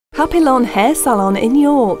Papillon Hair Salon in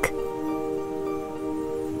York.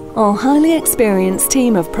 Our highly experienced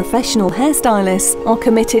team of professional hairstylists are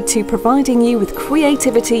committed to providing you with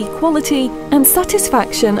creativity, quality and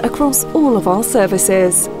satisfaction across all of our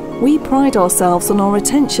services. We pride ourselves on our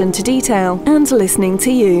attention to detail and listening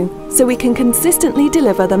to you, so we can consistently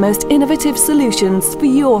deliver the most innovative solutions for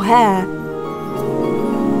your hair.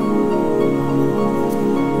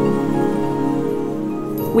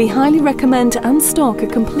 We highly recommend and stock a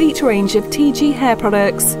complete range of TIGI hair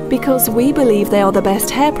products because we believe they are the best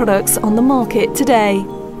hair products on the market today.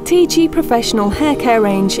 TIGI Professional Hair Care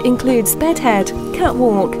range includes Bedhead,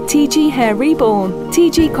 Catwalk, TIGI Hair Reborn,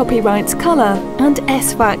 TIGI Copyright Colour and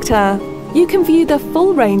S-Factor. You can view the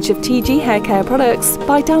full range of TIGI hair care products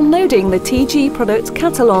by downloading the TIGI product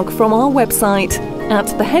catalogue from our website at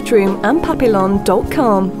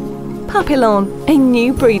theheadroomandpapillon.com. Papillon, a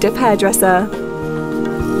new breed of hairdresser.